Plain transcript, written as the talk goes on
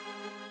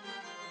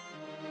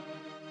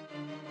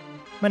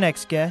My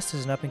next guest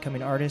is an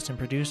up-and-coming artist and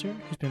producer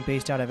who's been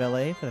based out of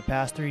LA for the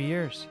past 3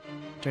 years.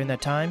 During that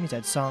time, he's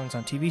had songs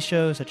on TV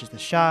shows such as The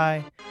Chi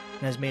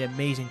and has made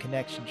amazing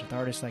connections with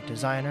artists like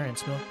Designer and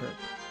Smilkberg.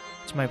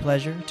 It's my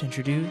pleasure to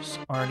introduce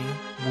Arnie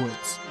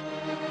Woods.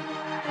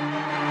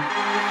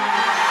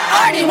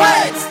 Arnie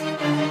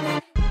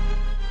Woods!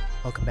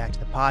 Welcome back to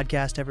the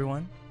podcast,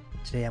 everyone.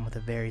 Today I'm with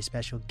a very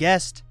special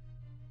guest,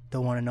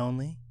 the one and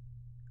only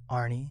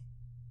Arnie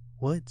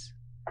Woods.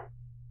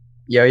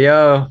 Yo,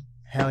 yo.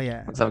 Hell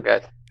yeah. What's up,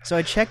 guys? So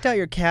I checked out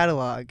your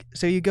catalog.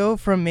 So you go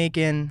from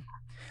making...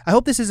 I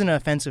hope this isn't an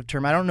offensive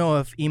term. I don't know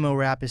if emo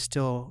rap is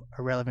still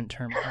a relevant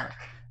term or not.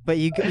 But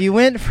you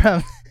went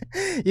from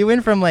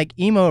like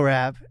emo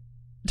rap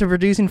to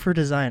producing for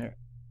Designer.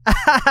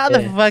 How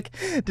the fuck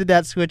did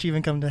that switch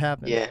even come to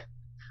happen? Yeah.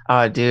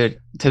 Dude,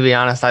 to be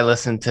honest, I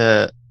listened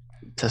to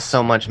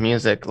so much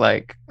music.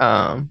 Like,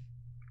 I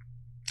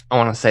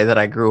want to say that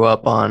I grew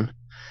up on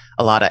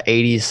a lot of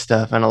 80s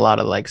stuff and a lot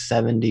of like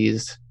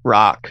 70s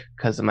rock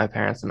because of my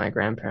parents and my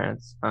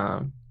grandparents.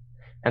 And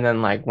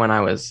then like when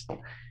I was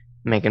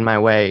making my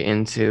way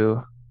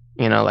into,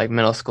 like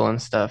middle school and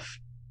stuff,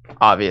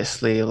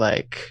 obviously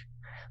like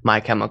My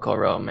Chemical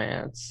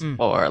Romance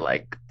or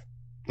like,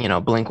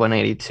 Blink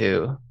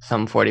 182,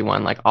 Sum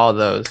 41, like all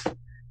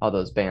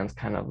those bands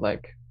kind of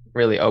like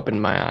really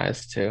opened my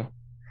eyes to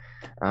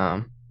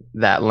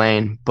that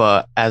lane.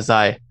 But as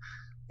I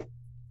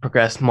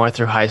progressed more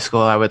through high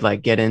school, I would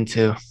like get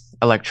into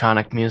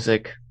electronic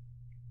music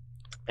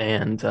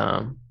and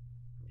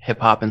hip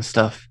hop and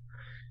stuff.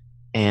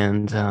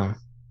 And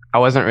I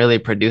wasn't really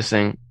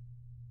producing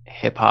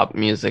hip hop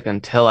music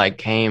until I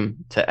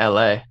came to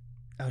LA.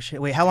 Oh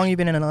shit! Wait, how long have you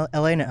been in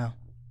LA now?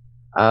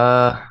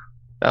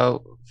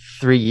 About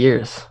 3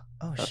 years.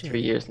 Oh about shit!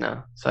 3 years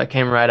now. So I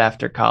came right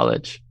after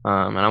college,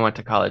 and I went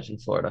to college in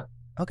Florida.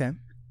 Okay.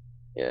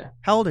 Yeah.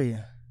 How old are you?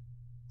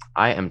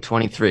 I am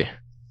 23.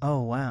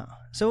 Oh wow!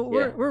 So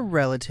we're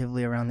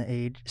relatively around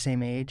the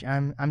same age.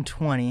 I'm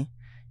 20,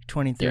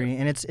 23,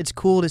 and it's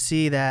cool to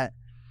see that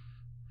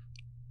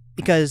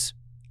because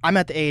I'm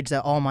at the age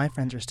that all my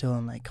friends are still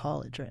in like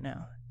college right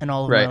now, and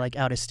all of them are like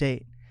out of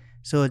state.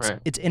 So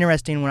it's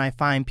interesting when I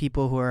find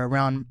people who are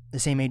around the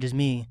same age as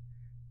me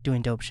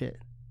doing dope shit.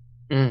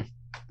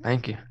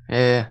 Thank you.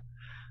 Yeah.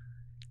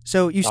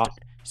 So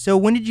so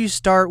when did you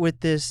start with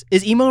this?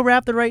 Is emo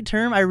rap the right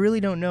term? I really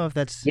don't know if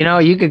that's...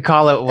 You could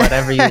call it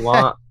whatever you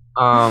want.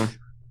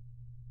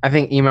 I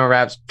think emo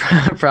rap's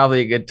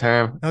probably a good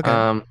term. Okay.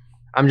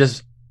 I'm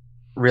just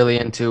really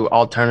into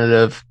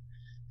alternative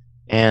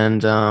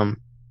and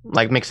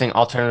like mixing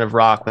alternative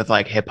rock with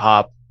like hip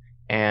hop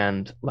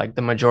and like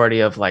the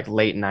majority of like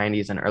late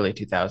 90s and early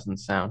 2000s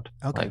sound.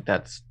 Okay. Like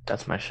that's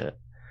my shit.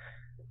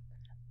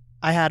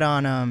 I had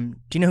on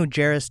do you know who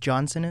Jairus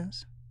Johnson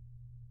is?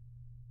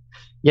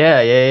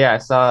 Yeah. I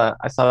saw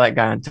that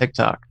guy on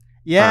TikTok.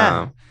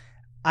 Yeah.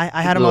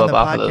 I had him on the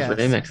off podcast. Of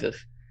those remixes.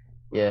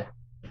 Yeah.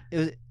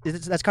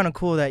 That's kind of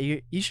cool that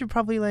you should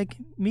probably like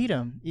meet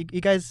him. You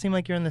guys seem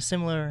like you're in the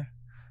similar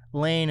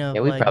lane of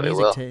we like probably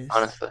music will, taste.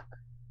 honestly.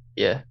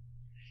 Yeah.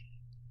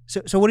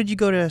 So what did you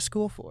go to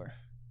school for?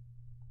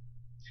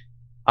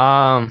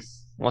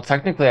 Well,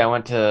 technically I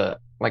went to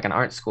like an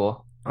art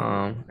school,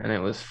 and it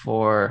was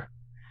for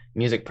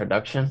music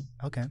production.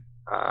 Okay.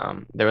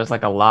 There was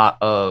like a lot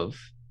of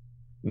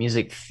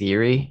music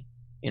theory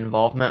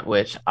involvement,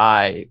 which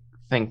I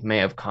think may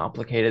have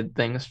complicated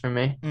things for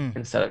me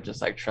instead of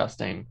just like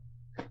trusting,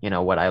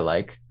 what I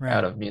like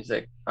out of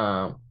music.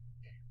 But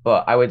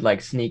I would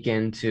like sneak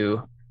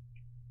into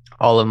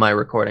all of my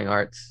recording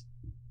arts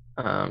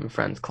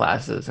friends'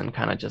 classes and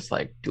kind of just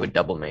like do a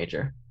double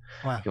major,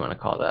 if you want to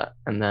call that.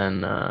 And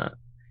then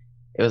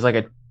it was like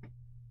a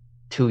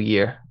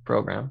 2-year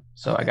program,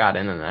 so I got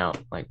in and out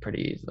like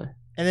pretty easily.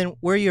 And then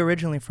where are you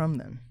originally from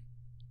then?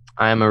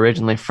 I am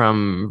originally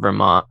from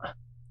Vermont.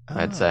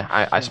 I'd say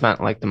I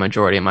spent like the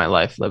majority of my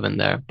life living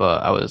there,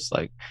 but I was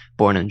like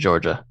born in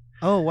Georgia.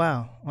 Oh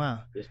wow.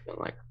 Just been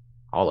like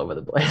all over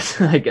the place,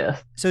 I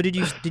guess. So did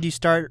you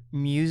start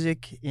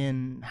music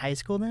in high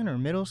school then, or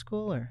middle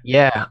school, or?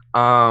 Yeah.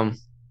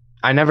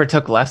 I never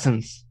took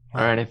lessons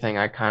or anything.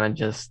 I kind of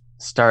just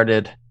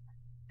started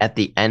at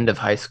the end of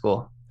high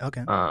school.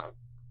 Okay.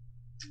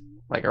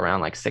 Like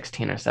around like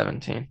 16 or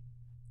 17.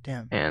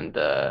 Damn. And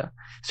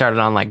started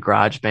on like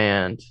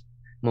GarageBand,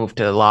 moved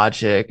to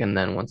Logic, and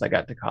then once I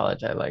got to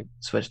college, I like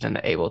switched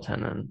into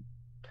Ableton, and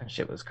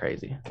shit was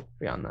crazy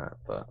beyond that.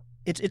 But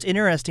it's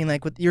interesting,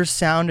 like with your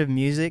sound of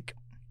music.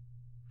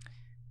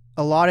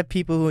 A lot of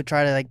people who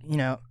try to like,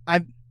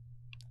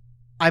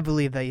 I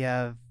believe that you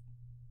have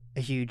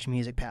a huge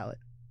music palette,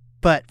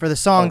 but for the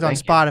songs on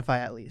Spotify,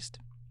 at least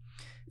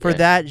for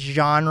that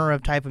genre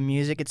of type of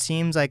music, it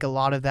seems like a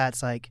lot of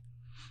that's like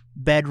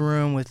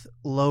bedroom with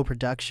low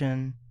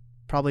production,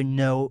 probably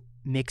no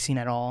mixing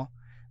at all.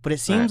 But it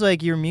seems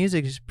like your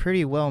music is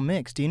pretty well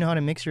mixed. Do you know how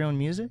to mix your own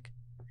music?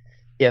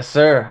 Yes,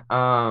 sir.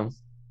 I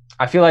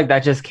feel like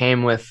that just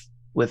came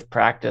with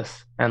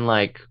practice and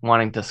like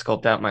wanting to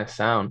sculpt out my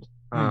sound.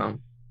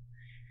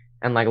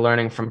 And like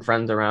learning from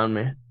friends around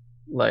me.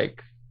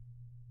 Like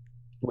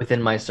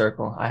within my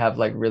circle. I have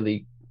like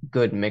really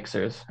good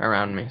mixers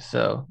around me,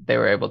 so they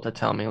were able to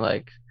tell me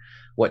like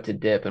what to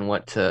dip and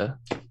what to,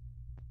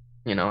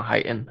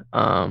 heighten.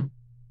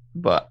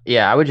 But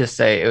yeah, I would just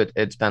say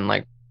it's been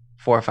like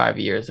 4 or 5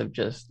 years of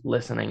just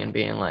listening and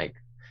being like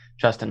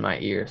trusting my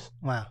ears,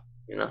 Wow.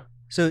 you know.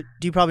 So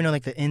do you probably know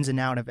like the ins and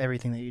out of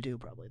everything that you do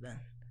probably then?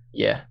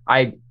 Yeah,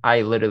 I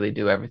literally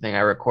do everything. I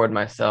record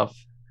myself.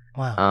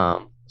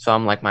 Wow. So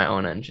I'm like my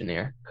own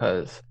engineer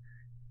because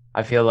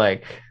I feel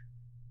like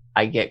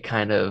I get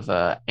kind of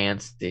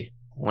antsy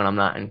when I'm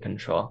not in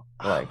control.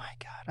 Oh Like my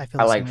God. I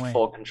feel I the like same way.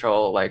 full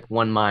control, like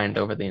one mind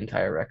over the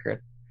entire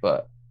record.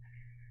 But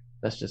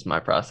that's just my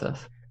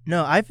process.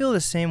 No, I feel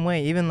the same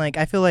way. Even like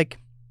I feel like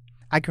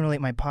I can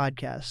relate my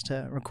podcast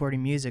to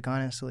recording music,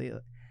 honestly.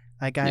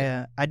 Like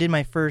Yeah. I did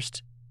my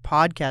first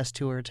podcast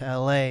tour to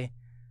LA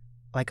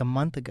like a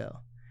month ago.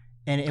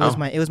 And Oh,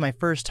 it was my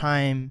first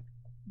time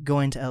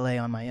going to LA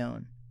on my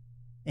own.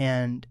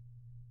 And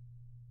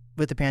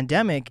with the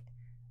pandemic,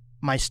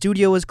 my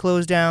studio was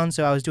closed down,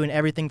 so I was doing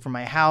everything from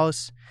my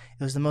house.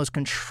 It was the most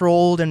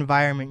controlled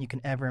environment you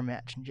can ever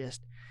imagine.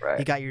 Just you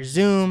right. got your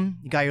Zoom,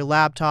 you got your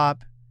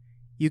laptop.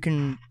 You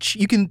can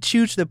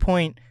choose to the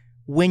point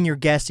when your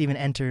guest even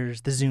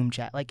enters the Zoom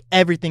chat. Like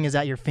everything is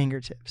at your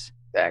fingertips.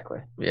 Exactly.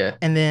 Yeah.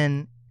 And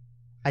then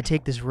I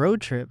take this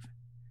road trip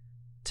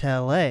to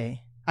LA.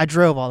 I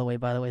drove all the way,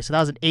 by the way, so that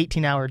was an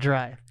 18-hour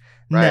drive.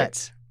 Right.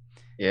 Nuts.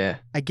 Yeah.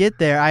 I get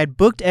there. I had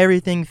booked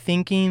everything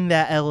thinking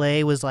that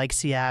LA was like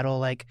Seattle.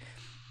 Like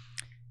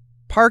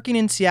parking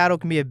in Seattle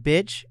can be a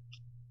bitch,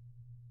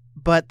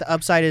 but the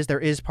upside is there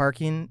is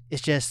parking.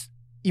 It's just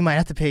you might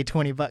have to pay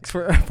 $20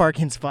 for a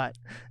parking spot.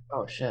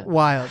 Oh shit.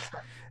 Wild.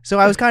 So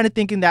I was kind of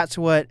thinking that's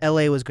what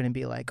LA was going to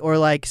be like. Or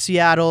like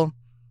Seattle,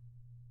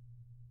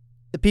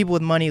 the people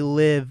with money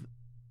live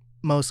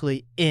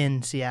mostly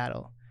in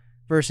Seattle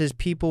versus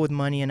people with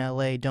money in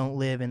LA don't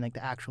live in like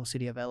the actual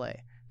city of LA.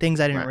 Things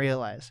I didn't Right.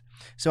 realize.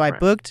 So I Right.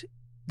 booked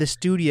the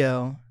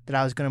studio that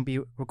I was going to be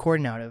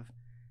recording out of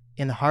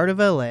in the heart of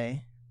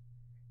LA.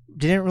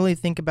 Didn't really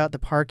think about the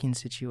parking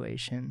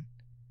situation.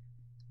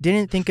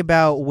 Didn't think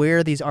about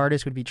where these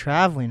artists would be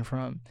traveling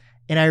from.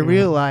 And I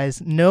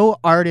realized no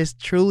artist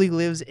truly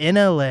lives in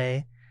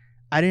LA.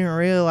 I didn't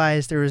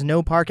realize there was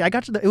no parking. I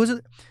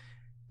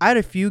had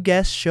a few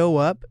guests show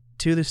up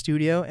to the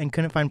studio and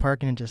couldn't find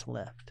parking and just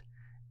left.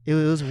 It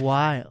was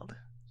wild.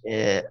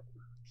 Yeah.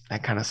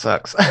 That kind of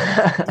sucks.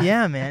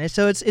 Yeah, man.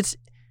 So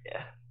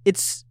Yeah.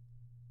 it's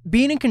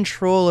being in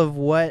control of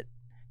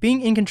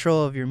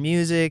your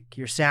music,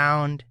 your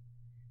sound,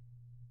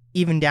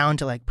 even down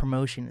to like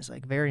promotion is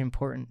like very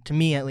important to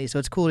me at least. So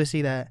it's cool to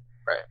see that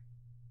Right.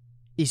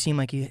 you seem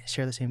like you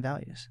share the same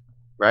values.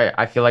 Right.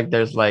 I feel like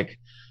there's like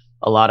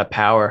a lot of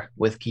power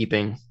with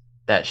keeping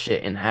that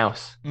shit in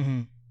house,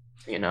 Mm-hmm.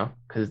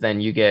 because then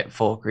you get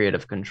full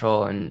creative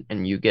control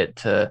and you get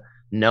to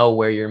know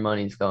where your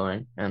money's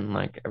going and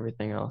like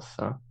everything else.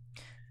 So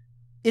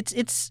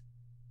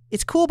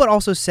It's cool, but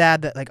also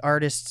sad that like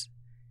artists,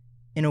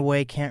 in a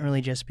way, can't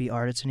really just be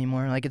artists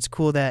anymore. Like it's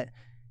cool that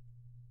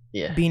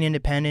yeah, being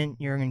independent,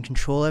 you're in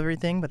control of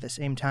everything, but at the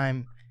same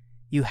time,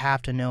 you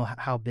have to know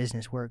how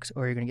business works,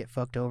 or you're gonna get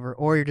fucked over,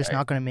 or you're just Right.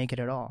 not gonna make it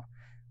at all.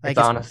 Like it's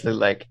honestly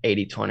like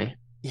 80/20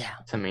 yeah,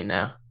 to me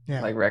now.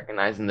 yeah. Like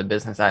recognizing the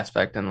business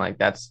aspect and like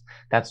that's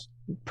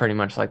pretty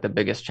much like the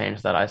biggest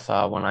change that I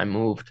saw when I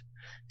moved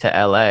to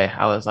LA.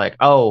 I was like,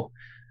 "Oh,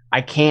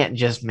 I can't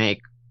just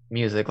make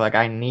music. Like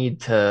I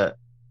need to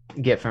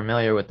get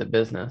familiar with the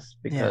business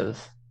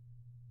because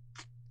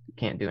you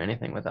can't do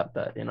anything without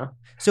that.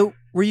 So,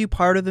 were you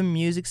part of the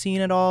music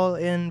scene at all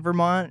in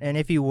Vermont? And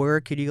if you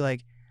were, could you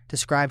like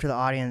describe to the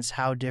audience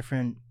how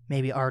different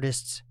maybe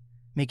artists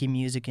making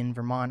music in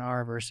Vermont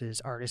are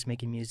versus artists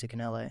making music in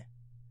LA?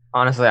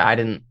 Honestly, I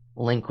didn't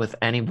link with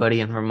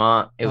anybody in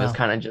Vermont. It was Wow.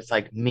 kind of just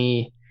like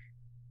me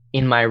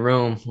in my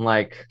room,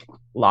 like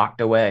locked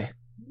away,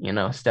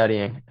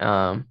 studying.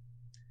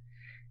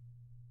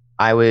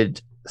 I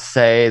would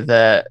say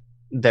that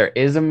there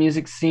is a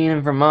music scene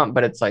in Vermont,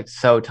 but it's like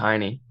so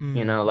tiny.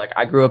 Mm. Like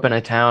I grew up in a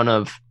town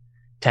of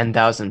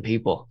 10,000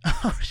 people,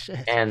 Oh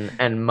shit.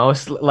 and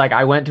most like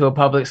I went to a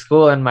public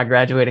school, and my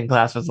graduating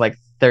class was like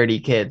 30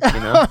 kids.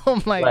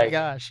 Oh my Like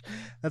gosh,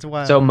 that's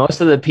wild. so most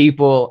of the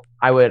people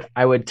I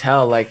would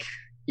tell like,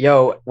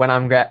 yo, when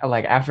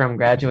like after I'm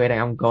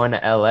graduating, I'm going to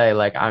LA,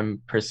 like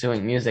I'm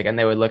pursuing music, and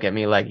they would look at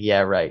me like,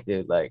 yeah, right,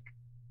 dude, like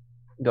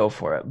go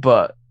for it.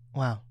 But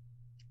Wow.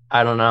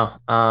 I don't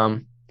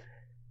know.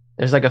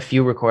 There's like a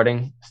few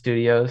recording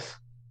studios,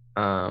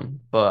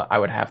 but I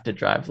would have to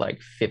drive like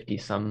 50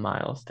 some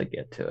miles to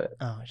get to it.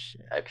 Oh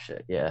shit. Type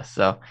shit. Yeah.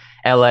 So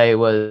LA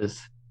was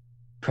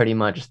pretty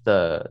much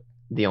the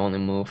only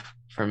move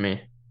for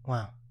me.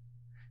 Wow.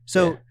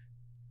 So Yeah.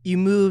 you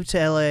moved to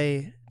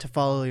LA to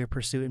follow your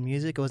pursuit in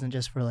music. It wasn't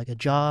just for like a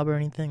job or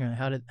anything, or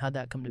how'd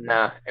that come to be?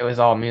 Nah, it was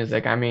all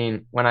music. I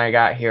mean, when I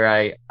got here,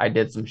 I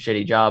did some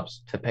shitty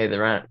jobs to pay the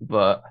rent,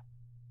 but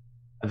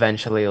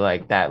eventually,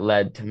 like that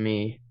led to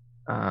me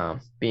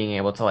being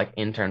able to like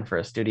intern for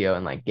a studio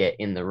and like get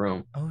in the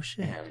room Oh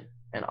shit.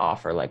 and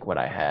offer like what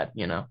I had.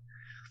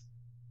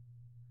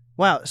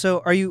 Wow.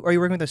 So are you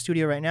working with a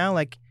studio right now?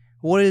 Like,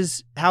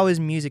 how is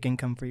music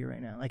income for you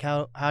right now? Like,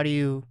 how do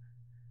you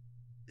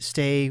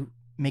stay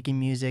making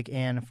music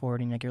and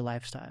affording like your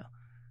lifestyle?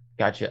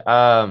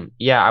 Gotcha.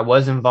 Yeah, I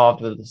was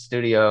involved with the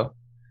studio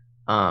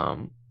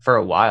for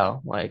a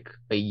while, like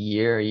a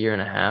year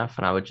and a half,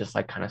 and I would just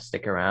like kind of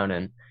stick around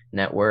and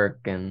network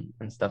and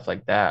stuff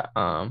like that.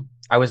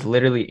 I was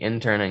literally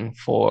interning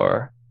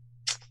for,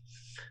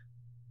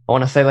 I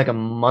want to say like a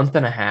month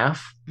and a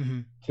half,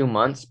 Mm-hmm. 2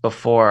 months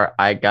before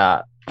I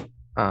got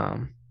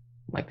um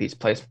like these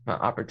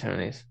placement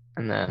opportunities.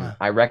 And then Wow.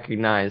 I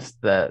recognized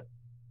that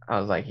I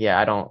was like,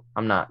 yeah,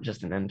 I'm not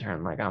just an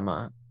intern, like I'm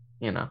a,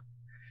 you know.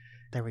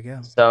 There we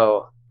go.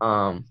 So,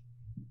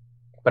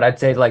 but I'd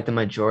say like the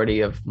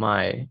majority of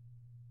my,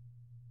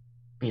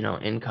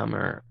 income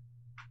or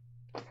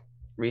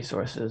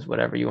resources,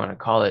 whatever you want to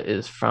call it,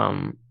 is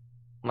from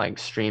like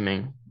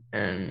streaming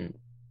and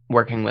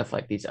working with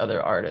like these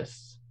other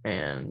artists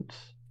and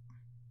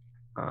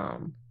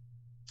um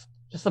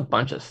just a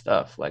bunch of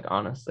stuff, like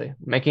honestly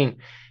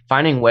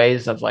finding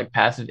ways of like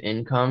passive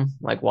income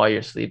like while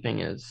you're sleeping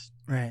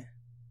Right.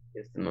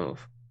 is the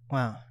move,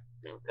 Wow.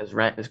 because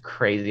rent is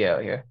crazy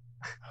out here.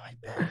 Oh, I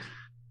bet.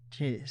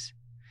 Jeez.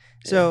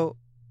 Yeah. So,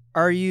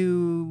 do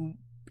you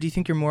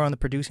think you're more on the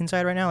producing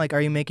side right now? Like,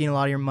 are you making a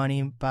lot of your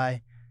money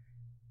by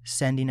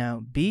sending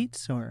out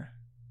beats or?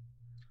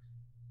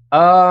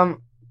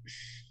 um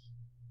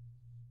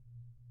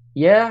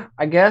yeah,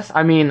 I guess.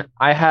 I mean,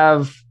 I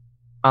have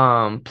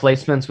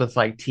placements with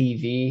like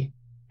TV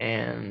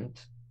and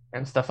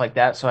stuff like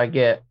that, so I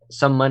get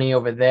some money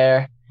over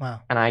there,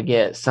 Wow. and I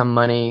get some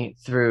money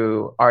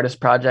through artist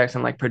projects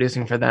and like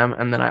producing for them,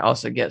 and then I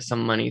also get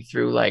some money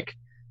through like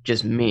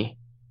just me,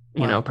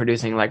 Wow.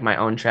 producing like my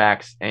own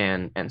tracks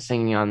and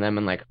singing on them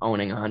and like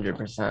owning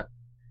 100%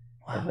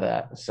 of Wow.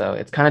 that. So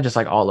it's kind of just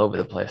like all over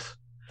the place.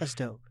 That's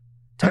dope.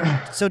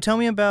 So tell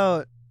me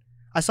about.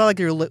 I saw like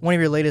one of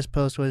your latest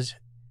posts was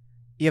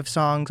you have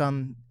songs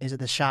on. Is it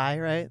The Shy,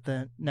 right?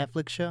 The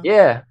Netflix show.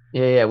 Yeah,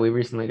 we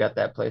recently got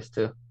that place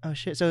too. Oh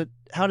shit! So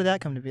how did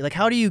that come to be? Like,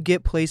 how do you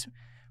get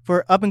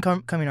for up and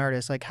coming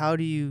artists? Like, how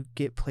do you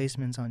get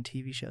placements on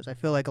TV shows? I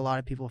feel like a lot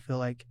of people feel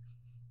like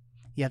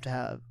you have to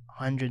have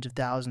hundreds of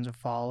thousands of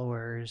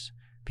followers,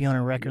 be on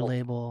a record Nope.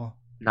 label.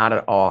 Not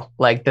at all.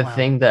 Like the Wow.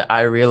 thing that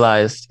I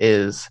realized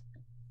is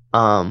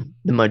the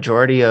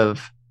majority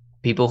of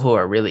people who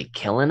are really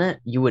killing it,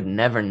 you would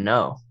never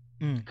know,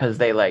 because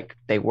they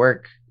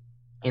work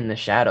in the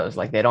shadows.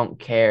 Like they don't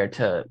care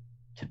to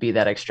be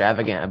that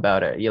extravagant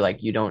about it.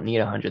 You don't need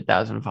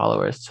 100,000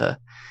 followers to,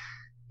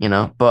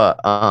 but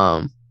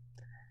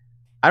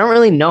I don't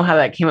really know how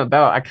that came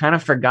about. I kind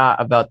of forgot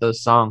about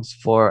those songs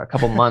for a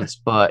couple months,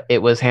 but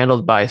it was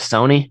handled by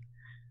Sony.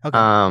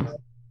 Okay.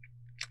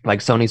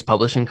 Like Sony's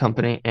publishing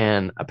company,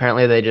 and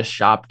apparently they just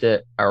shopped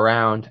it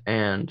around,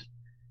 and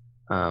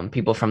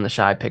people from The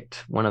Shy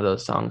picked one of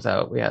those songs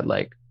out. We had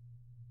like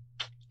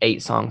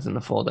 8 songs in the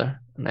folder,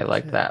 and they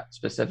liked that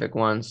specific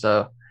one,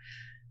 so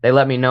they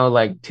let me know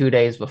like 2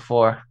 days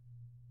before,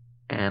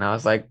 and I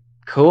was like,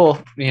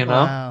 cool,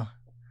 Wow.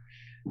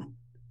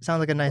 Sounds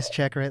like a nice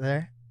check right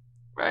there.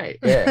 Right.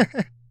 Yeah.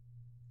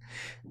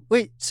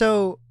 Wait,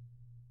 so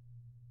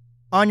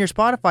on your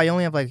Spotify, you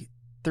only have like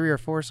 3 or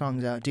 4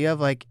 songs out. Do you have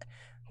like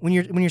when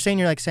you're saying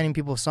you're like sending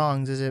people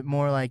songs, is it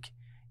more like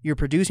you're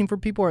producing for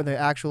people, or the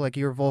actual like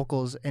your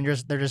vocals and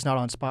they're just not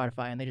on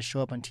Spotify and they just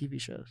show up on TV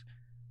shows?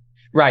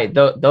 Right.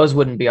 Those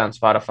wouldn't be on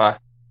Spotify.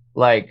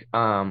 Like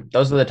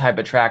those are the type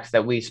of tracks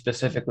that we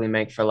specifically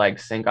make for like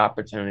sync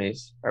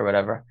opportunities or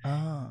whatever.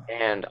 Oh.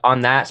 And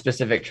on that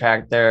specific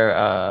track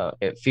there,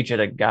 it featured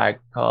a guy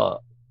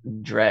called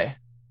Dre.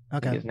 I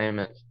think Okay. his name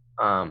is.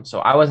 So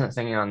I wasn't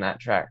singing on that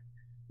track,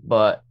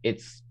 but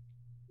it's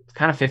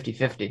kind of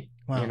 50-50,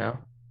 Wow.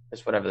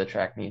 just whatever the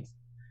track needs.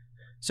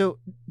 So,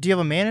 do you have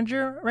a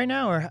manager right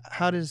now, or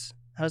how does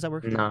that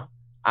work for you? No,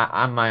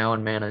 I'm my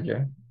own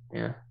manager.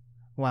 Yeah.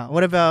 Wow.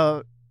 What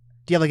about,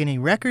 do you have like any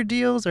record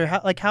deals, or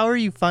how are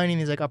you finding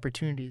these like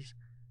opportunities?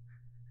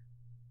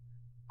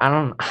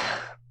 I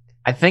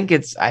think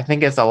it's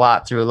a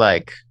lot through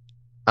like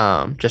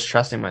just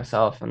trusting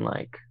myself and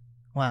like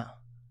Wow.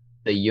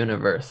 the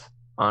universe,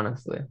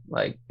 honestly.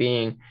 Like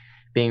being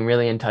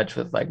really in touch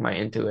with like my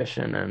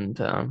intuition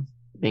and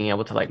being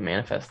able to like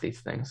manifest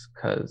these things,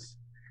 because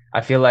I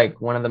feel like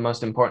one of the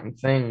most important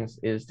things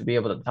is to be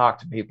able to talk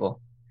to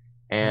people,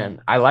 and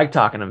I like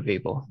talking to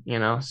people,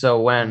 so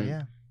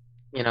when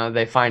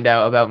they find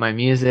out about my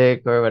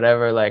music or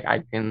whatever, like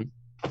I can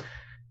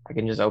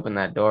just open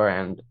that door,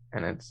 and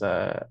it's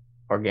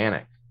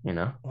organic,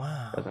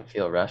 Wow. doesn't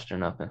feel rushed or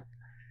nothing.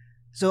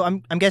 So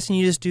I'm guessing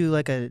you just do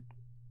like a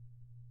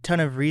ton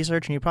of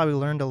research, and you probably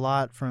learned a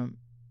lot from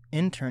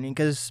interning,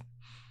 because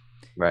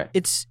Right.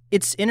 it's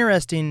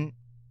interesting,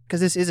 because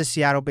this is a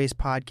Seattle-based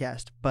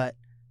podcast, but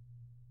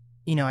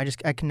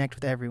I connect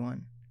with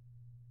everyone,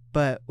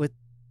 but with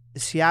the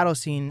Seattle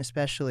scene,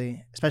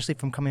 especially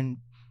from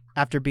coming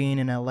after being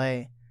in LA,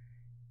 it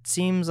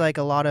seems like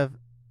a lot of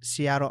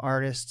Seattle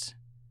artists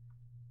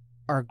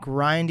are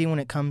grinding when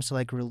it comes to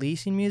like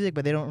releasing music,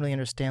 but they don't really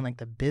understand like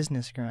the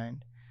business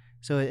grind.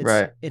 So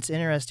it's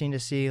interesting to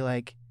see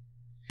like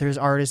there's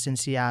artists in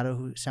Seattle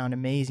who sound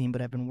amazing,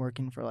 but have been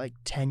working for like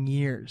 10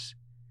 years,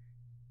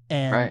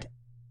 and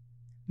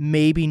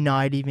maybe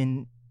not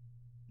even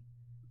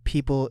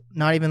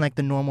like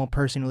the normal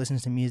person who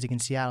listens to music in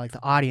Seattle, like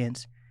the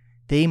audience,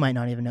 they might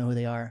not even know who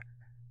they are,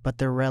 but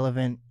they're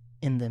relevant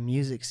in the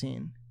music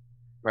scene.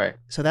 Right.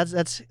 So that's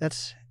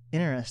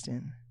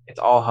interesting. It's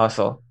all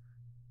hustle.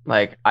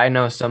 Like, I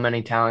know so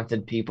many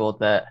talented people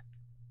that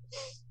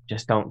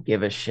just don't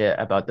give a shit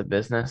about the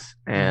business,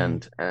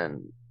 and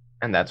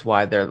that's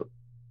why they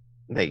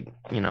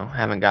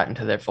haven't gotten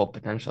to their full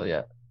potential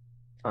yet.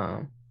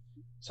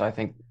 So I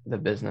think the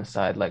business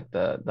side, like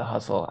the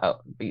hustle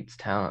outbeats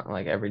talent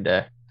like every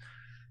day.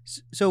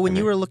 So when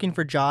you were looking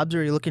for jobs,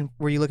 were you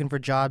looking for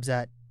jobs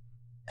that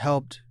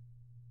helped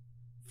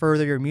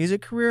further your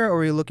music career, or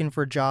were you looking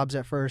for jobs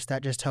at first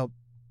that just helped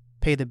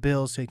pay the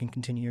bills so you can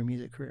continue your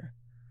music career?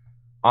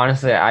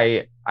 Honestly,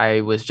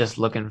 I was just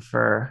looking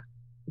for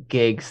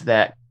gigs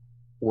that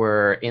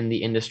were in the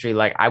industry.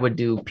 Like, I would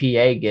do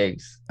PA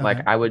gigs,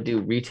 like I would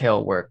do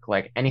retail work,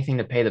 like anything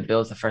to pay the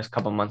bills the first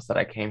couple months that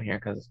I came here,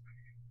 because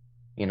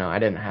I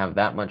didn't have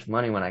that much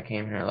money when I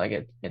came here.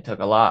 Like, it took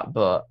a lot,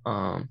 but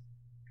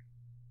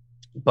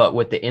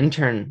with the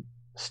intern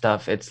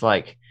stuff, it's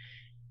like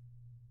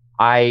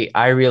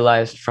I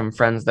realized from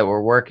friends that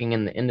were working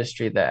in the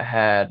industry that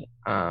had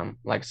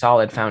like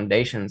solid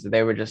foundations,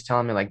 they were just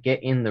telling me, like,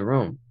 get in the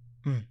room,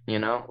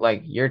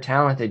 like, you're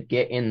talented,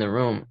 get in the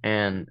room,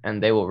 and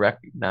they will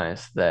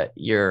recognize that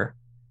you're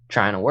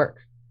trying to work.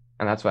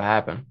 And that's what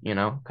happened,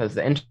 because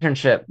the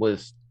internship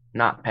was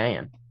not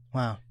paying.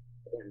 Wow.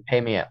 It didn't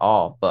pay me at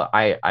all, but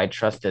I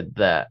trusted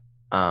that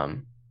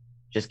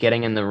just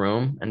getting in the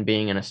room and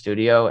being in a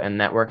studio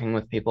and networking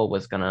with people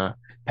was gonna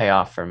pay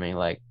off for me,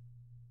 like,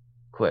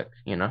 quick.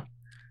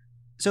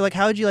 So like,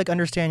 how did you like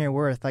understand your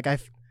worth? Like,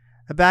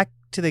 back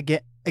to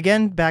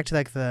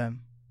like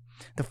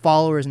the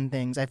followers and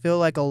things. I feel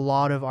like a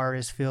lot of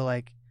artists feel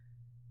like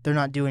they're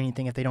not doing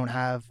anything if they don't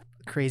have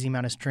a crazy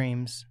amount of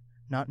streams,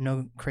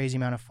 no crazy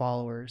amount of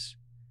followers.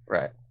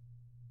 Right.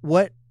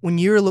 When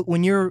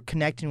you're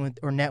connecting with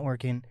or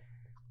networking,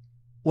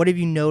 what have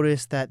you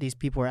noticed that these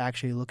people are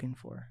actually looking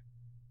for?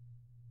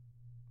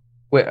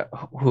 Wait,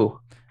 who?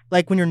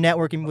 Like, when you're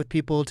networking with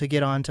people to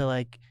get onto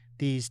like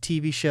these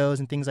TV shows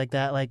and things like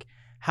that, like,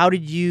 how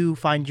did you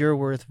find your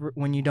worth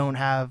when you don't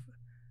have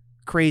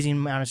crazy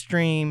amount of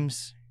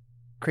streams,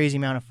 crazy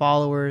amount of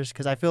followers?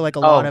 Because I feel like a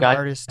lot of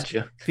artists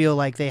feel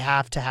like they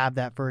have to have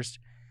that first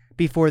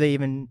before they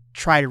even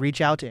try to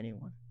reach out to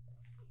anyone.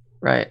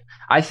 Right.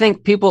 I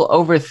think people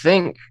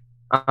overthink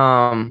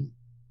how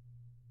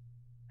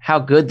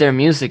good their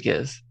music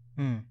is.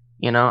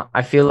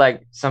 I feel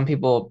like some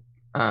people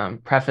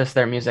preface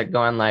their music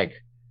going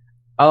like,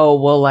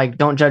 oh, well, like,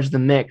 don't judge the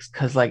mix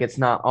because like it's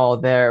not all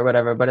there or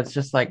whatever. But it's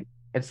just like,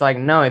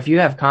 no, if you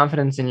have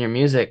confidence in your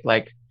music,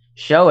 like,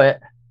 show it.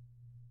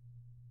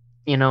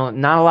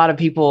 Not a lot of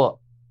people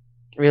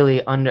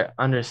really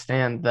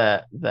understand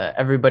that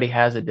everybody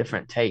has a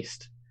different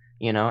taste,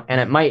 and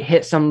it might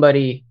hit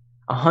somebody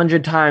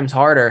 100 times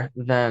harder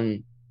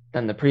than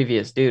the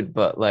previous dude,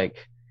 but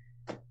like,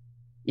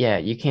 yeah,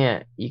 you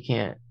can't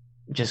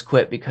just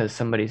quit because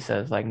somebody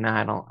says like,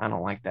 nah, I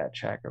don't like that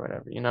track or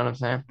whatever. You know what I'm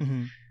saying?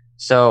 Mm-hmm.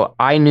 So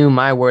I knew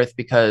my worth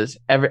because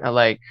I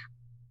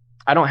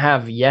don't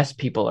have yes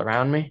people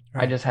around me.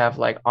 Right. I just have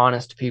like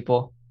honest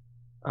people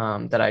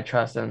that I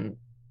trust, and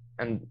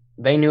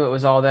they knew it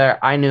was all there.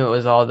 I knew it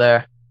was all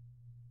there.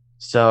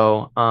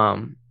 So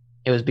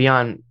it was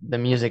beyond the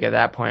music at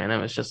that point, and it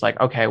was just like,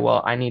 okay,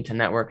 well, I need to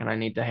network and I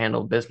need to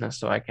handle business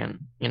so I can,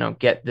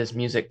 get this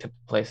music to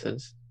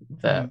places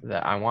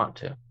that I want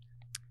to.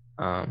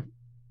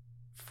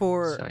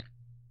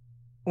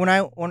 When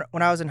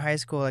I was in high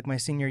school, like my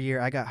senior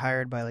year, I got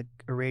hired by like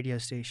a radio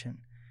station,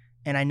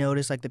 and I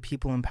noticed like the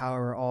people in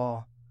power were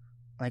all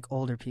like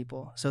older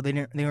people, so they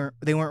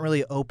weren't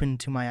really open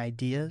to my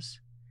ideas.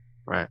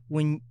 Right.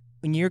 When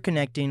you're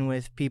connecting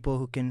with people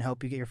who can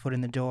help you get your foot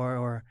in the door,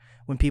 or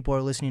when people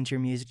are listening to your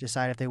music,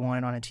 decide if they want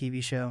it on a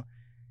TV show,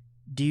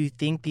 do you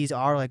think these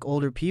are like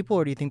older people,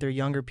 or do you think they're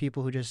younger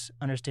people who just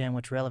understand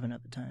what's relevant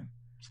at the time?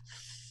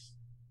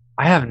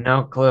 I have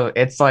no clue.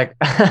 It's like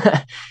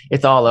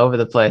it's all over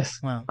the place.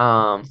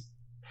 Wow.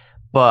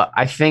 But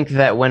I think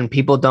that when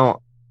people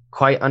don't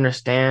quite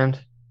understand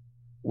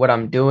what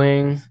I'm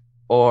doing,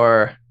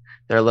 or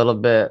they're a little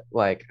bit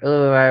like,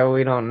 oh,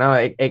 we don't know,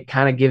 it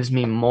kind of gives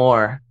me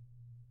more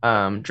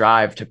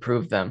drive to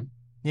prove them.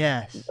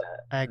 Yes,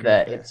 I agree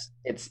that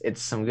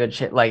it's some good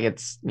shit. Like,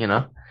 it's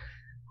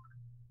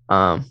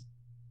but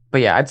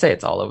yeah, I'd say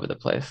it's all over the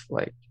place.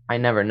 Like, I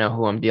never know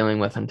who I'm dealing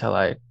with until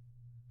I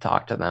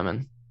talk to them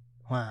and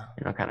wow,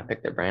 kind of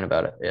pick their brain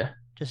about it. Yeah,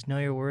 just know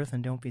your worth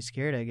and don't be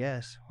scared, I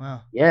guess.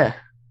 Wow. Yeah,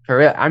 for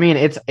real. I mean,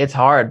 it's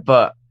hard,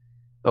 but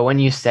when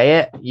you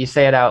say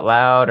it out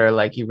loud, or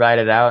like you write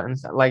it out and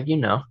stuff, like, you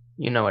know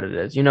what it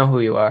is, who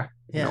you are,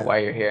 you know why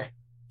you're here.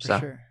 For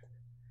sure.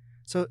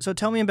 So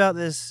tell me about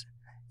this.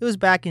 it was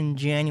back in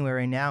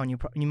January now, and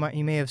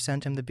you may have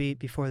sent him the beat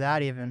before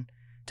that even.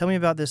 Tell me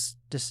about this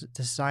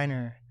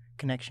designer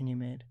connection you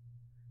made.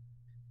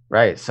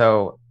 Right.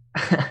 So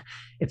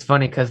it's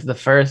funny because the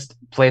first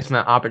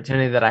placement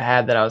opportunity that I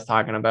had that I was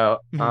talking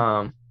about,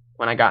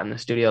 when I got in the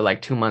studio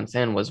like 2 months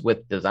in, was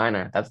with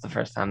Designer. That's the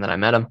first time that I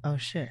met him. Oh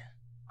shit.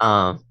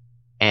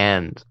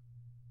 And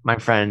my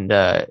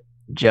friend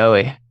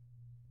Joey,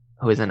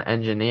 who is an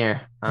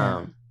engineer,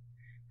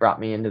 brought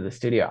me into the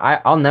studio.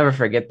 I'll never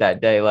forget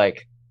that day.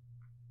 Like,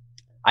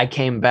 I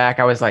came back,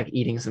 I was like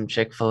eating some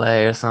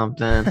Chick-fil-A or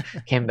something,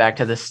 came back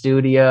to the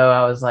studio.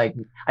 I was like,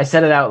 I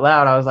said it out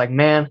loud. I was like,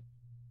 man,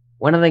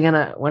 when are they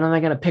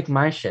gonna pick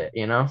my shit?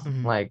 You know,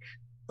 like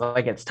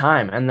it's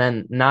time. And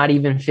then not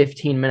even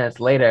 15 minutes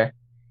later,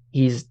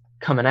 he's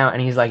coming out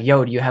and he's like,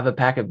 yo, do you have a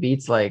pack of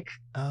beats? Like,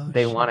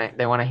 they want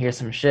to hear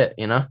some shit,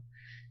 you know?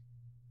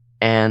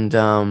 And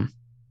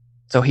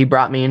so he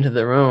brought me into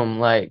the room.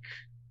 Like,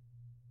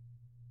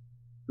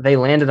 they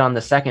landed on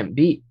the second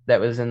beat that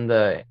was in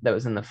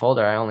the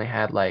folder. I only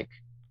had like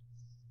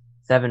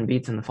 7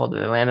 beats in the folder.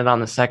 They landed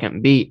on the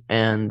second beat,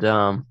 and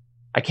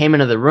I came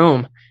into the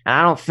room, and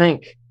I don't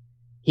think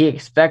he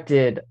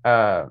expected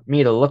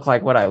me to look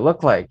like what I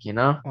look like, you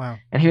know? Wow.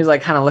 And he was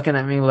like kind of looking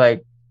at me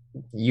like,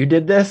 you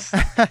did this?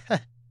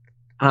 And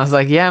I was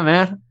like, yeah,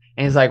 man.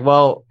 And he's like,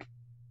 well,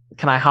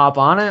 can I hop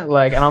on it?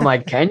 Like, and I'm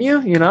like, can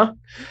you, you know?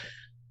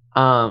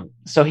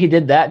 So he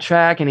did that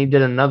track, and he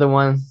did another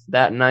one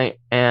that night.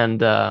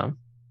 And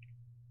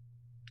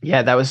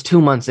yeah, that was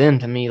 2 months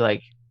into me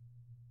like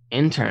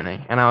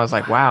interning. And I was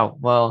like, wow,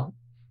 well,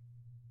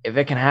 if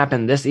it can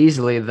happen this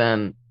easily,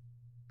 then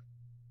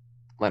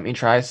let me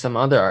try some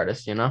other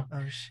artists, you know?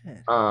 Oh shit.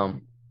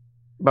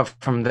 But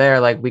from there,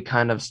 like, we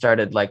kind of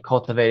started like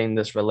cultivating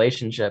this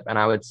relationship, and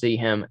I would see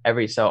him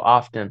every so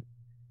often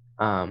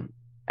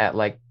at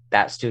like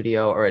that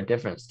studio or a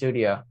different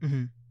studio.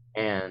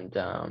 And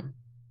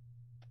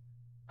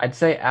I'd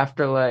say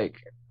after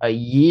like a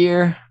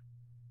year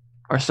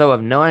or so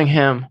of knowing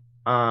him,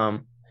 I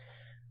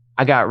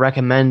got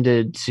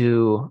recommended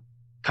to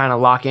kind of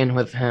lock in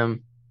with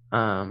him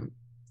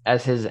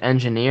as his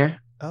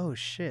engineer. Oh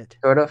shit.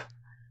 Sort of.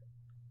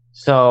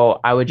 So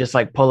I would just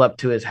like pull up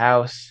to his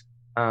house.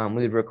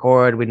 We'd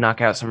record, we'd knock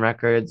out some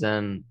records,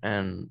 and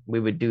we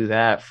would do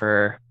that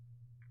for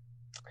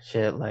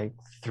shit like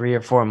 3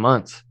 or 4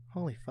 months.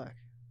 Holy fuck.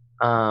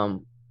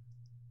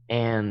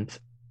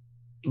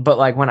 But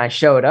like when I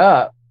showed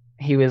up,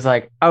 he was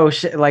like, oh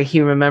shit, like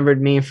he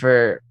remembered me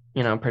for,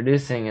 you know,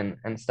 producing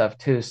and stuff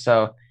too.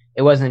 So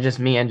it wasn't just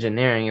me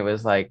engineering, it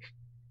was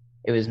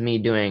me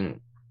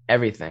doing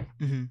everything.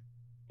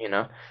 You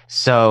know?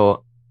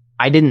 So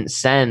I didn't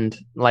send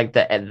like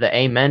the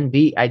Amen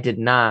beat. I did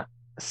not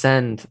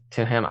send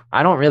to him.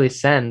 I don't really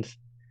send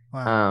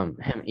him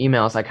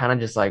emails. I kind of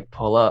just like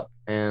pull up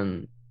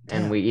and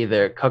we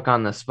either cook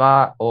on the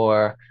spot,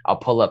 or I'll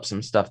pull up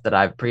some stuff that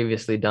I've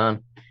previously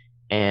done,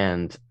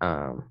 and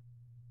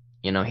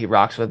you know, he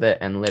rocks with it,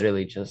 and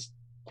literally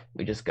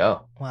we just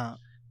go. Wow.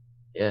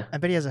 Yeah. I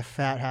bet he has a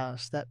fat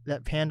house.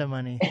 That Panda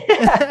money.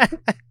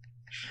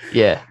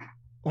 Yeah.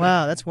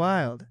 Wow, that's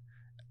wild.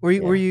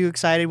 Were you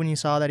excited when you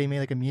saw that he made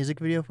like a music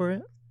video for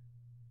it?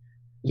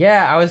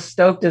 Yeah, I was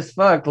stoked as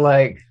fuck.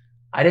 Like,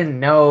 I didn't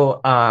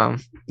know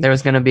there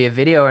was gonna be a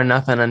video or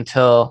nothing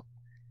until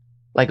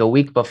like a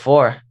week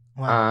before.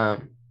 Wow.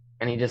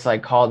 And he just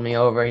like called me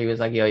over. He was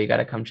like, yo, you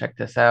gotta come check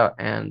this out.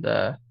 And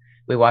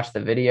we watched the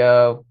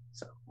video.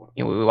 So,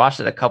 you know, we watched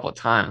it a couple of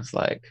times.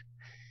 Like,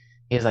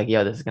 he was like,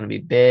 yo, this is gonna be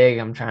big.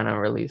 I'm trying to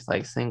release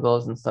like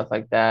singles and stuff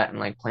like that, and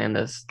like plan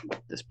this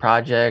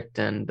project.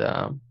 And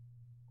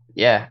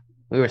yeah,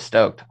 we were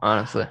stoked,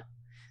 honestly.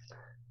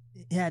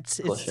 Yeah,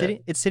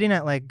 it's sitting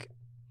at like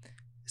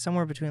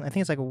somewhere between, I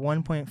think it's like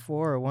 1.4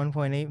 or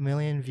 1.8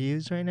 million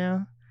views right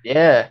now.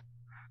 Yeah.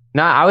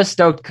 No, I was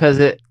stoked because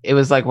it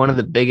was like one of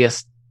the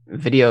biggest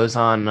videos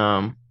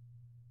on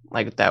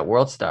like that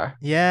World Star.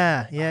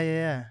 Yeah.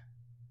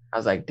 I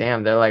was like,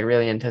 damn, they're like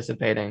really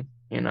anticipating,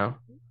 you know.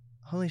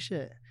 Holy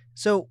shit.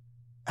 So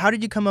how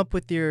did you come up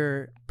with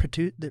the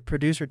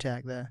producer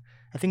tag there?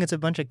 I think it's a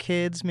bunch of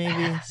kids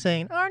maybe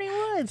saying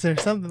Arnie Woods or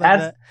something like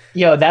that.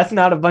 Yo, that's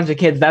not a bunch of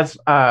kids. That's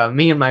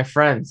me and my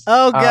friends.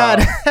 Oh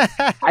God.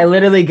 I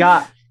literally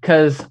got,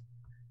 because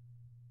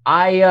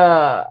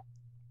I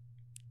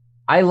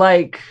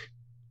like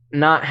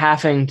not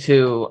having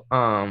to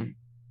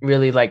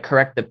really like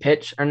correct the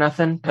pitch or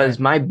nothing, because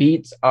my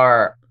beats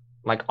are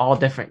like all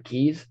different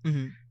keys.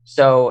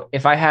 So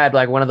if I had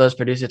like one of those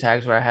producer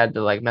tags where I had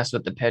to like mess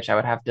with the pitch, I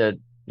would have to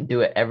do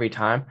it every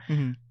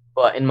time.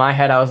 But in my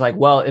head, I was like,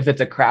 well, if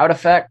it's a crowd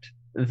effect,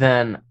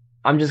 then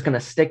I'm just going to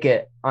stick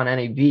it on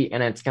any beat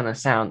and it's going to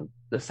sound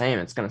the same.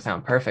 It's going to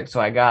sound perfect. So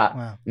I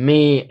got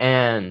me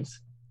and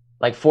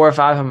like 4 or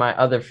 5 of my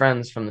other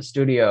friends from the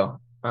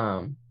studio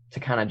to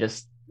kind of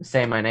just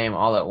say my name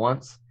all at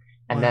once.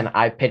 And then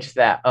I pitched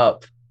that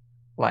up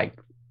like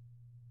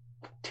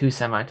 2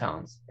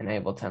 semitones in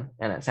Ableton,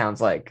 and it sounds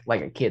like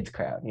a kid's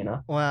crowd, you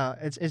know? Wow.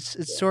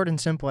 It's short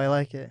and simple. I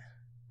like it.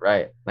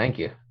 Right. Thank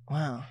you.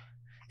 Wow.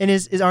 And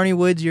is Arnie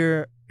Woods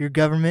your your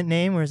government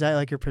name, or is that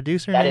like your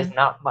producer That name? is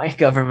not my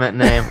government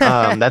name.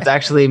 That's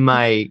actually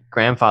my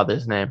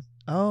grandfather's name.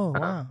 Oh, Uh,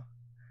 wow.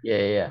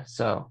 yeah.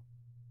 So,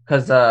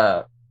 because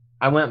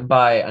I went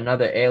by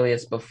another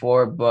alias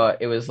before,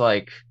 but it was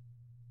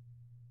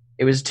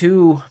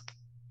too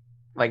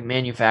like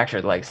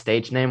manufactured, like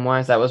stage name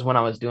wise. That was when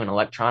I was doing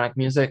electronic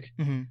music.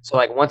 Hmm. So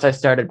like once I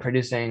started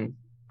producing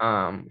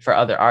for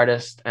other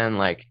artists and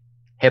like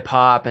hip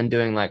hop and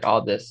doing like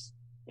all this,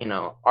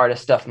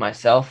 artist stuff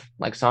myself,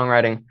 like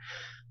songwriting,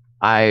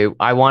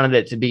 I wanted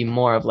it to be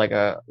more of like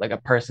a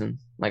person,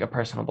 like a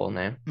personable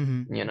name,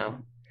 Hmm. you know.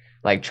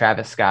 Like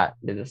Travis Scott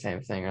did the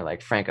same thing, or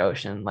like Frank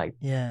Ocean, like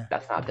Yeah.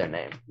 that's not their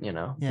name,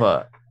 Yeah.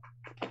 But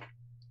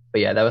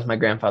yeah, that was my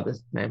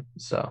grandfather's name,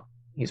 so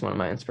he's one of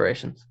my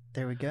inspirations.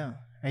 There we go.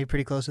 Are you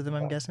pretty close with him,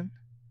 I'm guessing?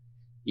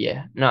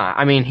 Yeah, no,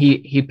 I mean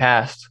he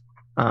passed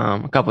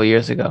a couple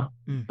years ago,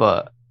 Mm.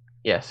 but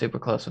yeah, super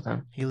close with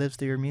him. He lives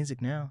through your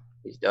music now.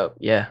 He's dope.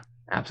 Yeah,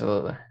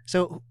 absolutely.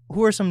 So,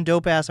 who are some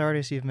dope ass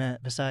artists you've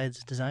met besides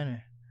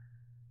Designer?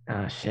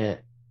 Oh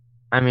shit.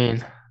 I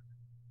mean,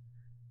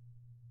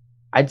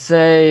 I'd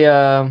say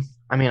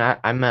I mean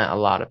I met a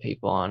lot of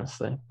people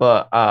honestly,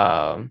 but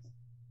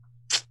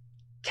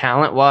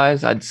talent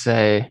wise, I'd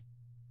say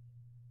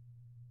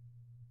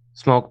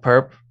Smoke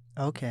Perp.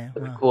 Okay. A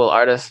Wow. cool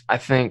artist. I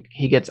think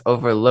he gets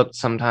overlooked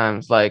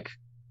sometimes. Like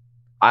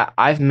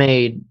I've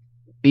made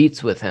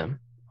beats with him.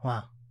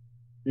 Wow.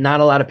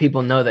 Not a lot of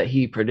people know that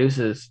he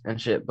produces and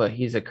shit, but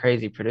he's a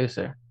crazy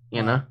producer,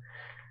 you Wow. know?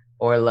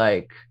 Or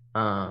like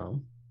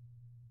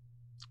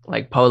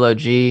Polo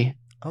G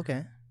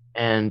Okay.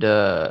 and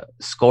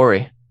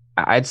Scory.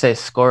 I'd say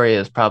Scory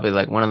is probably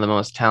like one of the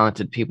most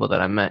talented people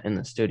that I met in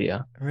the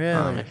studio.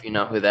 Really? If you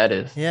know who that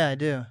is. Yeah, I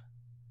do.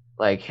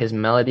 Like his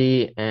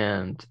melody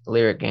and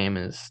lyric game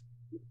is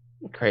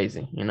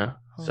crazy, you know?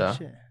 Holy So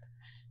shit.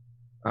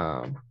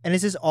 um And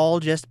is this all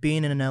just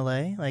being in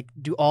LA? Like,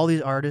 do all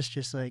these artists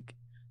just like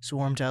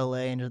swarm to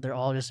LA and they're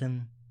all just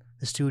in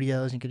the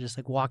studios and you could just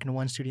like walk into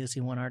one studio see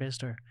one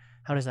artist, or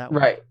how does that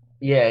work? right.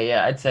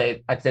 Yeah. I'd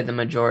say the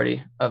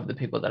majority of the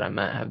people that I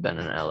met have been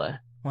in LA.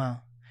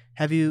 Wow.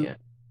 Have you Yeah.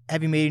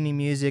 have you made any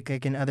music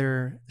like in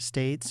other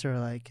states or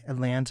like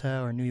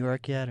Atlanta or New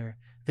York yet, or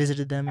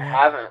visited them I yet?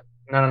 haven't.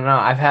 No.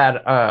 I've had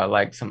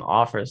like some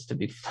offers to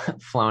be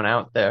flown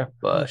out there, Oh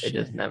but it shit.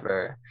 just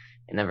never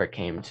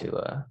came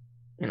to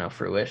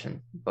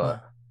fruition. But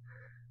Wow.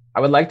 I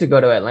would like to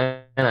go to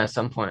Atlanta at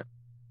some point.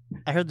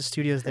 I heard the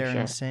studios For there are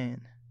sure.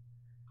 insane.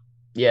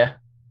 Yeah,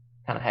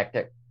 kind of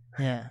hectic.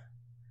 Yeah.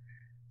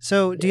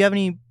 So, do you have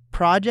any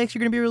projects you're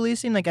gonna be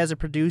releasing, like as a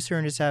producer,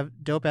 and just have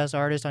dope ass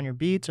artists on your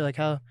beats, or like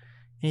how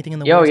anything in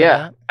the Yo, works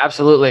yeah, like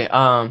absolutely.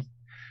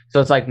 So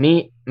it's like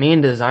me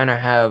and Designer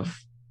have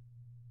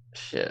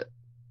shit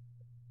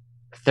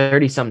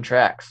 30 some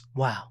tracks, that?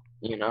 Wow.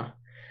 you know?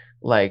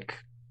 Like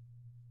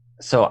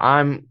so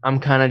I'm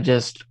kind of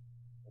just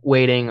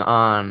waiting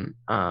on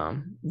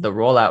the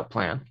rollout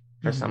plan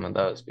for Mhm. some of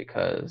those,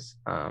 because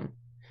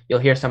you'll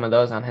hear some of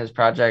those on his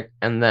project,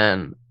 and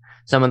then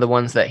some of the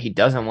ones that he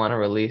doesn't want to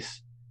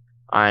release,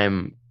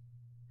 I'm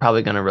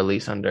probably going to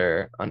release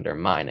under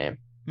my name.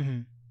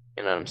 Hmm.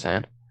 You know what I'm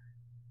saying?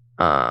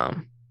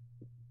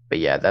 But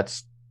yeah,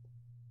 that's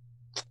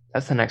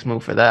the next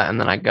move for that. And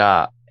then I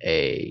got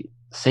a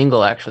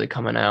single actually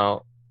coming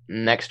out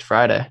next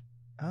Friday.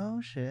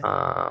 Oh shit.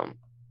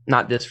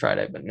 Not this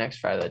Friday, but next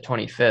Friday, the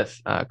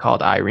 25th,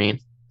 called Irene,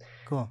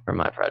 Cool. for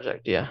my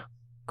project. Yeah.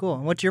 Cool.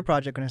 And what's your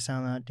project gonna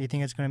sound like? Do you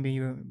think it's gonna be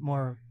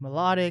more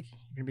melodic?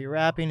 You're gonna be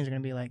rapping? Is it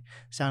gonna be like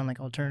sounding like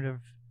alternative?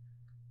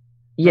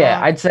 Yeah,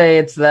 Rock? I'd say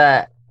it's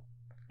that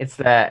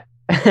that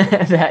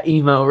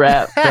emo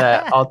rap,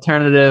 that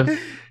alternative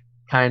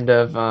kind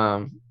of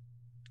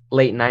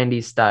late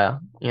 90s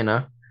style, you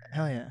know.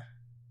 Hell yeah.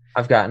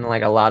 I've gotten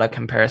like a lot of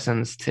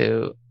comparisons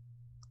to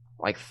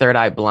like Third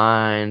Eye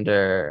Blind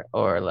or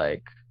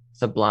like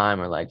Sublime,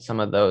 or like some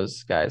of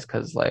those guys,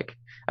 because like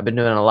I've been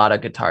doing a lot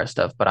of guitar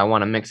stuff, but I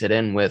want to mix it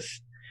in with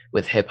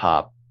hip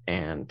hop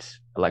and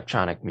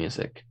electronic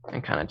music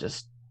and kind of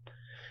just,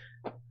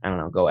 I don't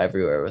know, go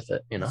everywhere with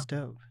it, you know. That's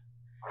dope.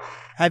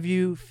 Have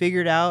you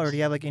figured out, or do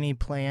you have like any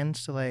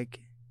plans to like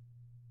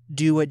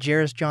do what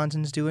Jarris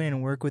Johnson's doing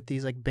and work with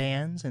these like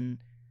bands? And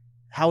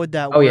how would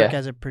that Oh, work yeah.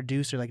 as a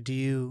producer? Like, do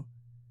you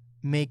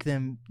make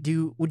them?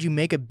 Would you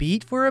make a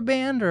beat for a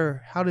band,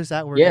 or how does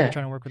that work if Yeah. you're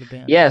trying to work with a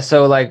band? Yeah,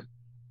 so like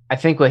I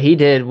think what he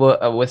did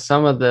with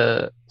some of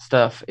the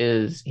stuff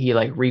is he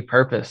like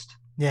repurposed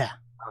Yeah.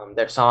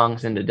 their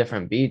songs into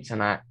different beats,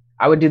 and I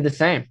would do the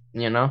same,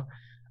 you know.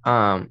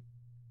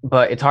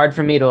 But it's hard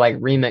for me to like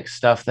remix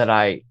stuff that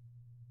I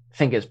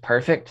think is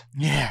perfect,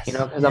 Yes. you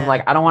know, because I'm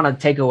like, I don't want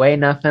to take away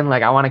nothing,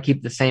 like I want to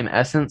keep the same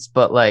essence,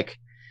 but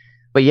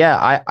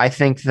yeah, I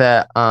think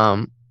that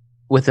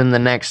within the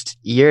next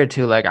year or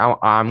two, like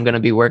I'm gonna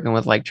be working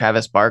with like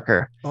Travis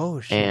Barker Oh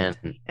shit.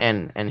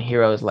 and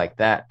heroes like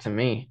that. To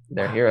me,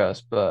 they're Wow.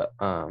 heroes, but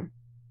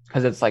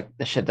because it's like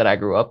the shit that I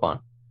grew up on,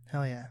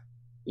 Hell yeah.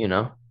 you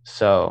know.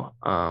 So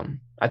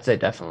I'd say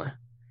definitely.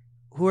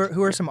 Who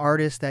are some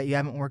artists that you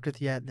haven't worked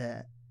with yet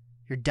that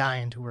you're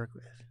dying to work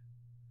with?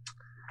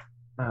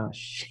 Oh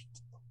shit.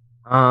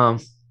 I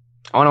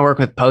want to work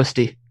with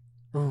Posty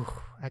Ooh,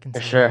 I can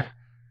for see sure. that.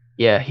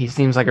 Yeah, he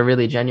seems like a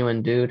really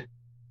genuine dude.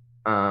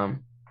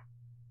 Um,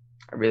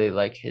 I really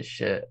like his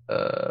shit.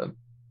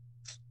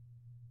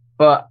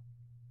 But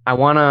I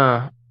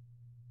wanna.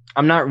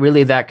 I'm not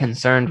really that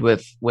concerned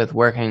with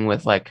working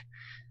with like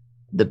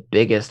the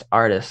biggest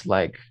artists.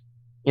 Like,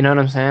 you know what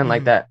I'm saying?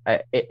 Like Mhm.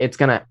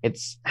 that.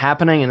 It's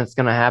happening and it's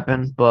gonna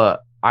happen.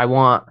 But I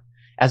want,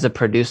 as a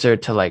producer,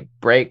 to like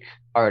break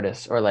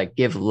artists or like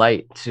give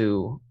light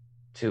to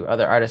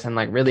other artists and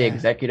like really Yeah,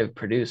 executive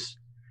produce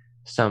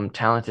some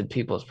talented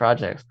people's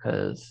projects,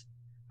 because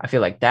I feel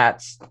like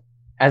that's,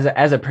 as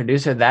a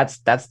producer, that's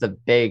the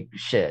big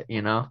shit,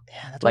 yeah,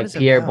 that's what like it's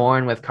Pierre about.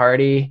 Bourne with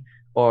Cardi,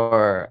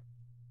 or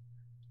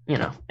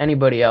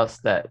anybody else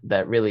that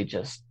really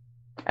just,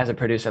 as a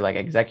producer, like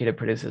executive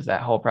produces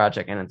that whole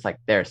project, and it's like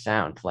their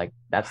sound, like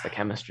that's the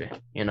chemistry.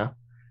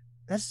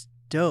 That's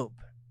dope.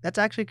 That's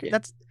actually Yeah.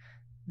 that's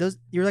those.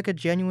 You're like a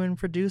genuine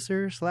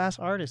producer slash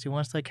artist who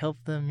wants to like help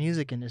the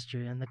music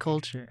industry and the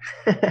culture.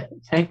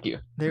 Thank you.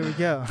 There we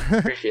go.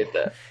 Appreciate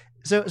that.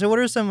 So what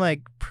are some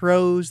like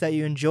pros that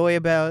you enjoy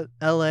about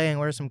LA, and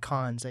what are some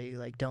cons that you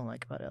like don't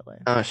like about LA?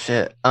 Oh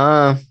shit.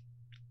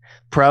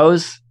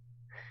 Pros.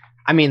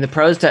 I mean, the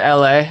pros to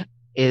LA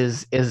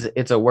is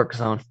it's a work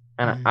zone,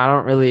 and Mhm. I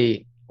don't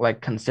really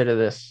like consider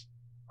this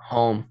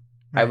home.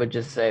 I Right. would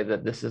just say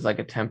that this is like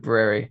a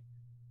temporary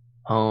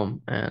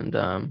home, and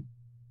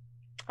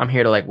I'm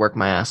here to like work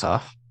my ass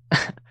off.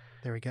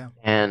 There we go.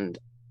 and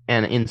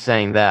and in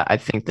saying that, I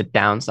think the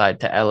downside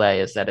to LA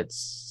is that it's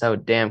so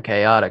damn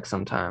chaotic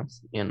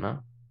sometimes,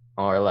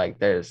 or like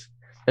there's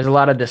a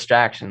lot of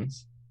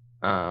distractions.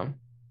 Um,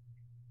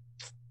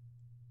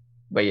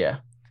 but yeah,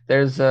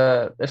 there's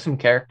some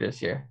characters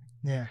here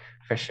Yeah.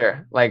 for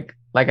sure. Like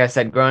I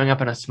said, growing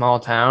up in a small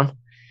town,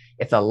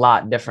 it's a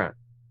lot different.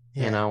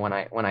 Yeah.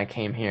 When I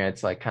came here,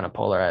 it's like kind of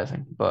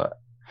polarizing, but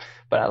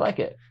I like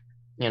it.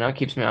 It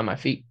keeps me on my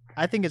feet.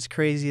 I think it's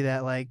crazy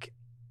that like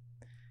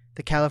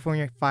the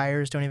California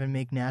fires don't even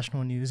make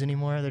national news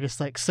anymore. They're just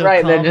like so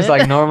Right, they're just common.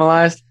 like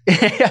normalized.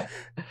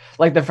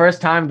 Like the first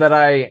time that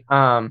I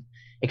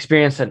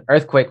experienced an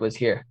earthquake was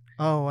here.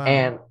 Oh wow.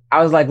 And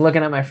I was like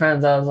looking at my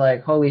friends, I was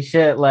like, holy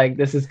shit, like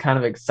this is kind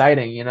of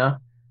exciting.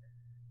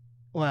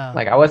 Wow.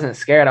 Like I wasn't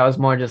scared. I was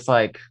more just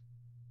like,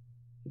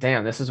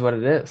 damn, this is what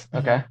it is. Hmm.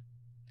 Okay.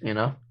 You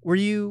know? Were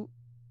you,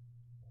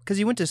 because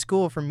you went to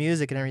school for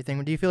music and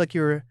everything, do you feel like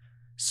you were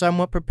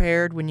somewhat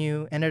prepared when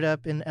you ended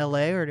up in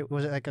LA, or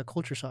was it like a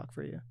culture shock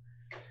for you?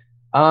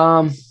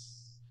 Um,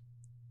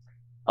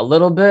 a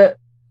little bit,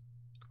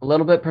 a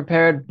little bit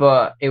prepared,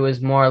 but it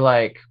was more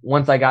like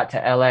once I got to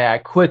LA, I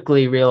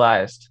quickly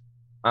realized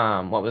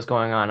what was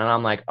going on. And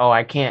I'm like, oh,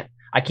 I can't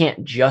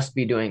just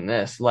be doing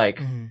this.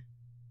 Hmm.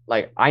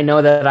 Like I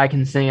know that I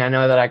can sing, I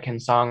know that I can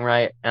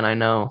songwrite, and I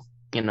know,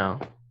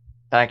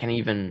 that I can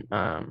even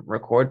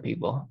record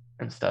people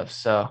and stuff.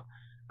 So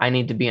I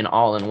need to be an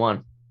all in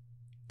one,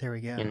 There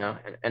we go.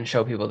 and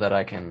show people that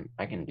I can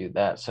do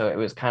that. So it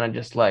was kind of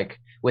just like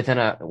within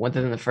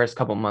the first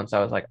couple months, I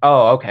was like,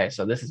 oh, okay,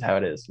 so this is how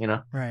it is.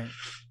 Right.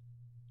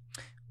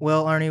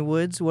 Well, Arnie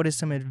Woods, what is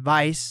some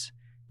advice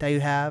that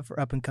you have for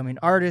up and coming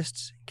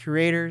artists,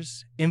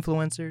 curators,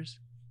 influencers?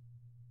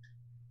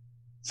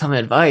 Some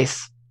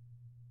advice.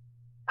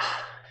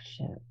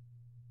 Shit.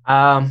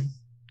 Um,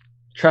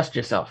 trust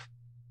yourself.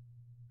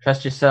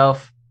 Trust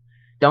yourself.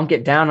 Don't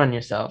get down on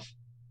yourself.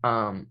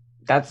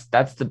 That's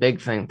the big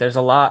thing. There's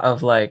a lot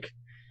of like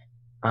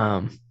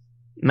um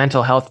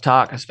mental health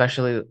talk,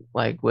 especially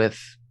like with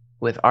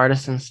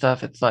artists and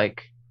stuff. It's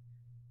like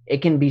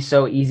it can be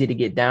so easy to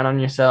get down on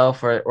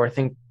yourself, or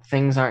think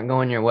things aren't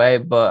going your way,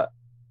 but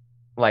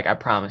like I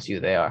promise you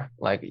they are.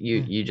 Like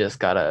you Mm. you just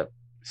gotta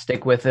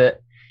stick with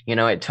it.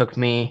 It took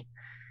me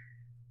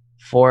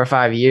 4 or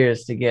 5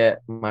 years to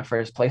get my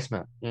first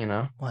placement.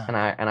 Wow. And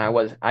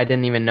I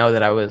didn't even know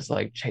that I was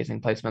like chasing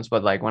placements,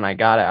 but like when I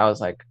got it, I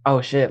was like, oh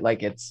shit,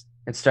 like it's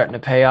starting to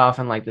pay off,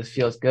 and like this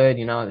feels good.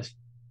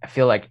 I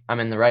feel like I'm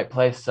in the right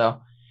place.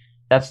 So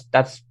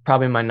that's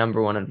probably my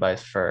number one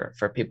advice for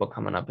people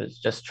coming up, is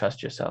just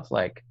trust yourself.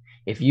 Like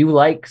if you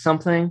like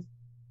something,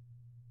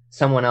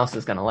 someone else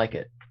is gonna like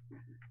it,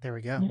 There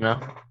we go. you know?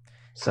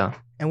 So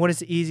And what is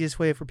the easiest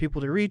way for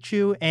people to reach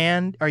you?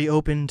 And are you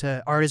open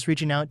to artists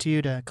reaching out to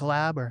you to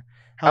collab, or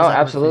how does oh, that work for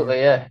you? absolutely,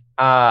 yeah.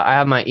 I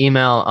have my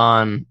email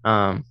on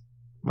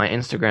my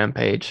Instagram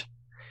page.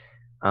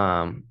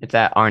 It's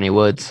at Arnie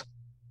Woods.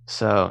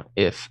 So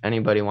if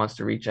anybody wants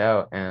to reach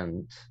out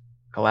and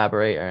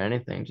collaborate or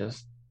anything,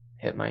 just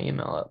hit my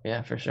email up.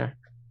 Yeah, for sure.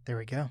 There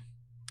we go.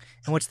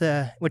 And what's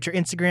your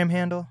Instagram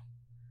handle?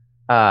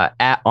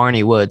 At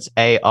Arnie Woods,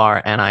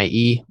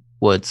 ARNIE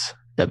Woods,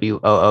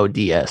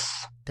 WOODS.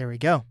 There we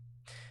go.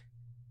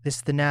 This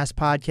is the NAS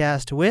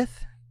podcast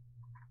with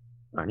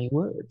Arnie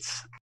Woods.